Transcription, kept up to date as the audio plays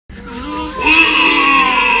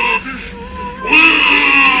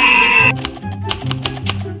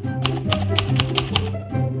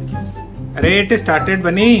अरे it started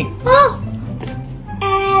बनी।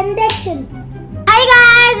 And action. Hi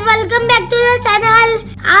guys, welcome back to the channel.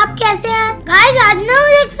 आप कैसे हैं? Guys, आज ना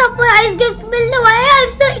मुझे एक सरप्राइज गिफ्ट मिलने वाला है।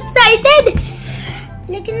 I'm so excited.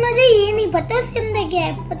 लेकिन मुझे ये नहीं पता उसके अंदर क्या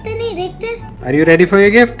है। पता नहीं, देखते हैं। Are you ready for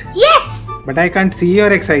your gift? Yes. But I can't see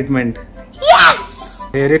your excitement. Yes.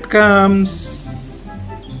 Here it comes.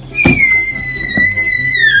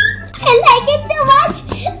 I like it so much.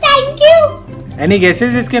 Thank you. Any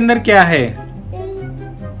guesses इसके अंदर क्या है?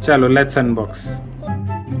 चलो let's unbox.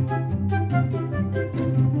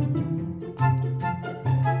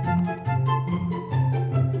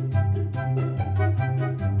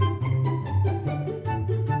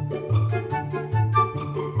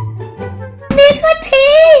 Miko 3.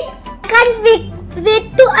 I can't wait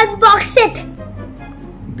to unbox it.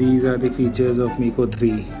 These are the features of Miko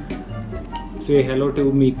 3. Say hello to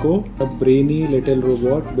Miko, a brainy little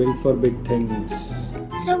robot built for big things.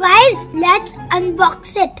 So guys, let's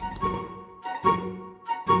unbox it.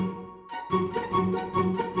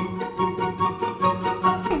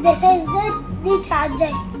 This is the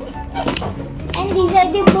charger. And these are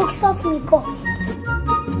the books of Miko.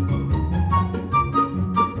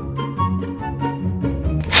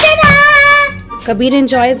 Kabir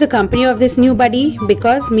enjoys the company of this new buddy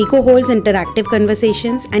because Miko holds interactive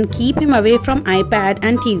conversations and keep him away from iPad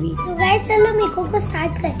and TV. So guys, चलो Miko को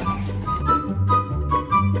start करते हैं.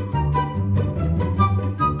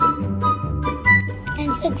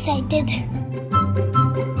 I'm so excited.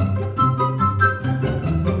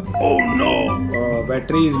 Oh no!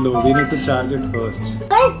 Battery is low. We need to charge it first.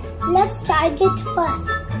 Guys, let's charge it first.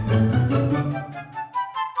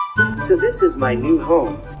 So this is my new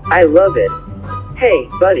home. I love it. Hey,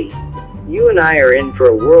 buddy. You and I are in for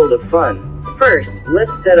a world of fun. First,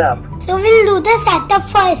 let's set up. So we'll do the setup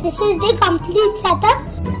first. This is the complete setup.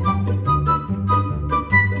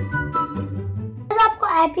 आपको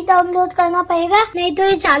app ही download करना पड़ेगा, नहीं तो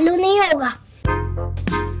ये चालू नहीं होगा।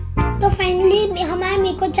 तो फाइनली हमारा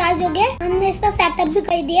Miko चार्ज हो गया। हमने इसका सेटअप भी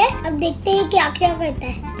कर दिया है। अब देखते हैं क्या क्या करता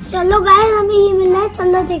है। चलो गाइस, हमें ये मिला है।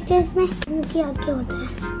 चलो देखते हैं इसमें क्या क्या होता है।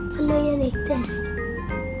 चलो ये देखते हैं।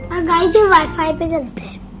 और गाइस ये वाईफाई पे चलते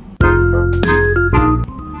हैं।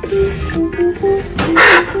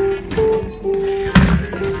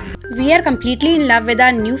 We are completely in love with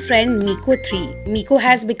our new friend Miko 3. Miko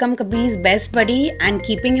has become Kabir's best buddy and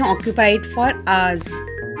keeping him occupied for hours.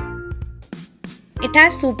 It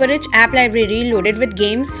has super rich app library loaded with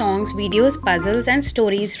games, songs, videos, puzzles and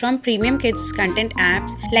stories from premium kids content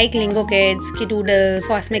apps like Lingokids, Kidoodle,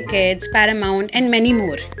 Cosmic Kids, Paramount and many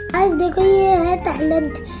more. आज देखो ये है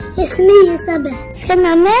talent, इसमें ये सब है। इसका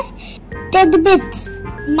नाम है Tidbits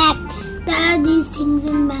Max. There are these things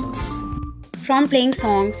in Max. From playing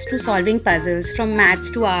songs to solving puzzles, from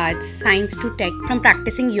maths to arts, science to tech, from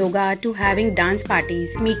practicing yoga to having dance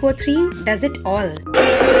parties, Miko 3 does it all.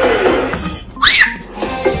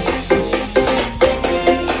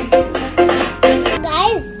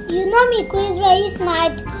 Guys, you know Miko is very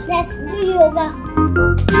smart. Let's do yoga.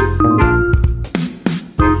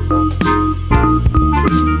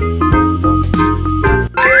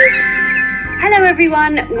 Hello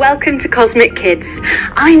everyone, welcome to Cosmic Kids.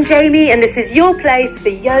 I'm Jamie and this is your place for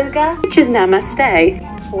yoga, which is Namaste.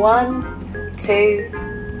 1, 2,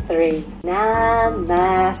 3.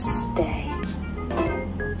 Namaste.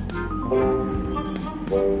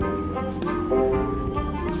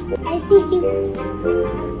 I see you.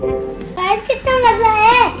 Guys, कितना मजा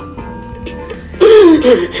है?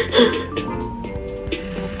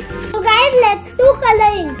 So guys, let's do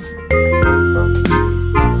coloring.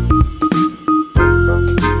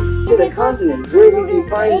 To the continent where we can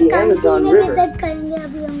find the Amazon River,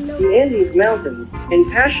 the Andes Mountains, and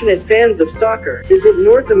passionate fans of soccer. Is it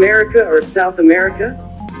North America or South America?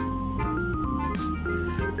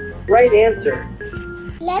 Right answer.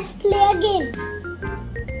 Let's play a game.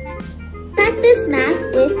 Practice math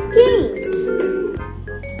is games.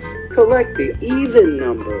 Collect the even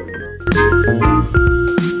number.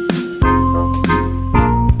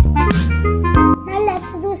 Now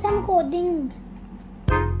let's do some coding.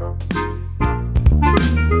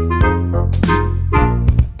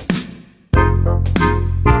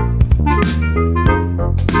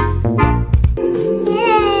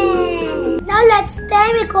 Now let's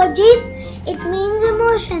tell emojis. It means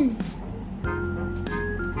emotions.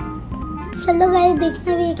 चलो guys,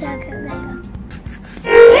 देखना भी क्या कर जाएगा।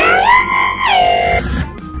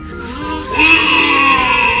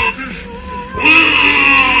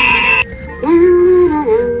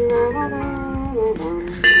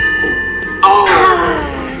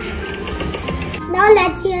 Now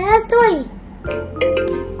let's hear a story.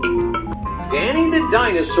 Danny the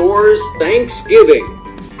Dinosaur's Thanksgiving.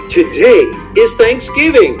 Today is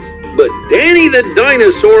Thanksgiving, but Danny the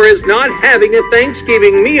Dinosaur is not having a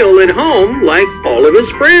Thanksgiving meal at home like all of his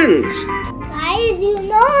friends. Guys, you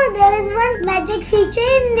know there is one magic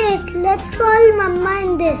feature in this. Let's call Mama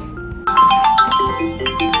in this.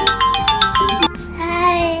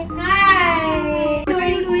 Hi. Hi. What are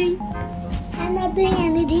you doing? I'm not doing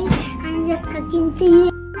anything. I'm just talking to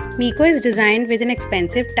you. Miko is designed with an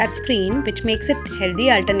expensive touchscreen which makes it a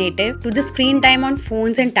healthy alternative to the screen time on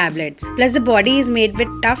phones and tablets. Plus the body is made with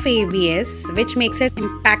tough ABS which makes it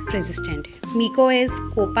impact resistant. Miko is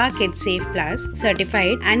KOPPA KidSafe Plus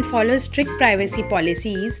certified and follows strict privacy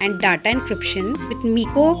policies and data encryption. With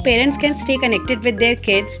Miko, parents can stay connected with their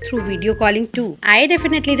kids through video calling too. I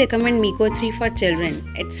definitely recommend Miko 3 for children.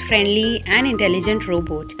 It's friendly and intelligent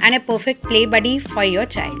robot and a perfect play buddy for your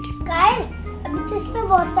child. Guys, इसमें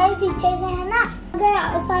बहुत सारे features हैं ना,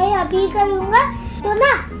 अगर सारे अभी करूँगा तो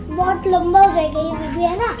ना बहुत लंबा हो जाएगा ये वीडियो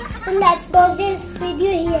है ना, तो let's pause this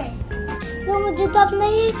video here. सो मुझे तो अपना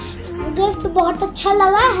ये गिफ्ट बहुत अच्छा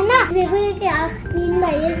लगा है ना, देखो ये क्या नींद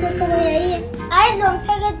आई है, सब यही है। Guys, don't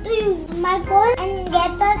forget to use my code and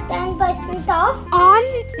get a 10% off on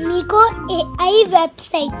Miko AI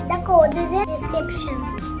website. The code is in description.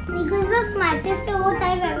 Miko is the smartest robot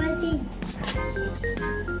I've ever seen.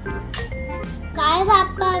 Guys,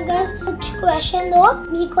 आपका अगर कुछ क्वेश्चन हो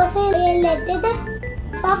Miko से लेते थे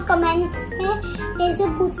तो आप comments में मेरे से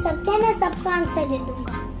पूछ सकते हैं, मैं सबका आंसर दे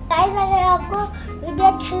दूंगा। गाइस, अगर आपको वीडियो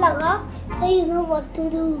अच्छा लगा so you know what to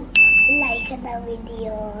do. Like the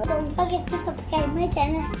video. Don't forget to subscribe my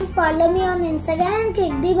channel. Follow me on Instagram and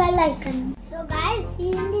click the bell icon. So guys, see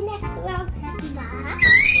you in the next vlog. Bye.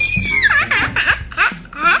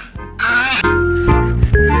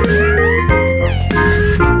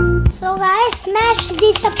 So guys, smash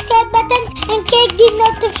the subscribe button and click the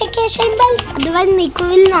notification bell. Otherwise Miko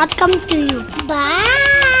will not come to you. Bye.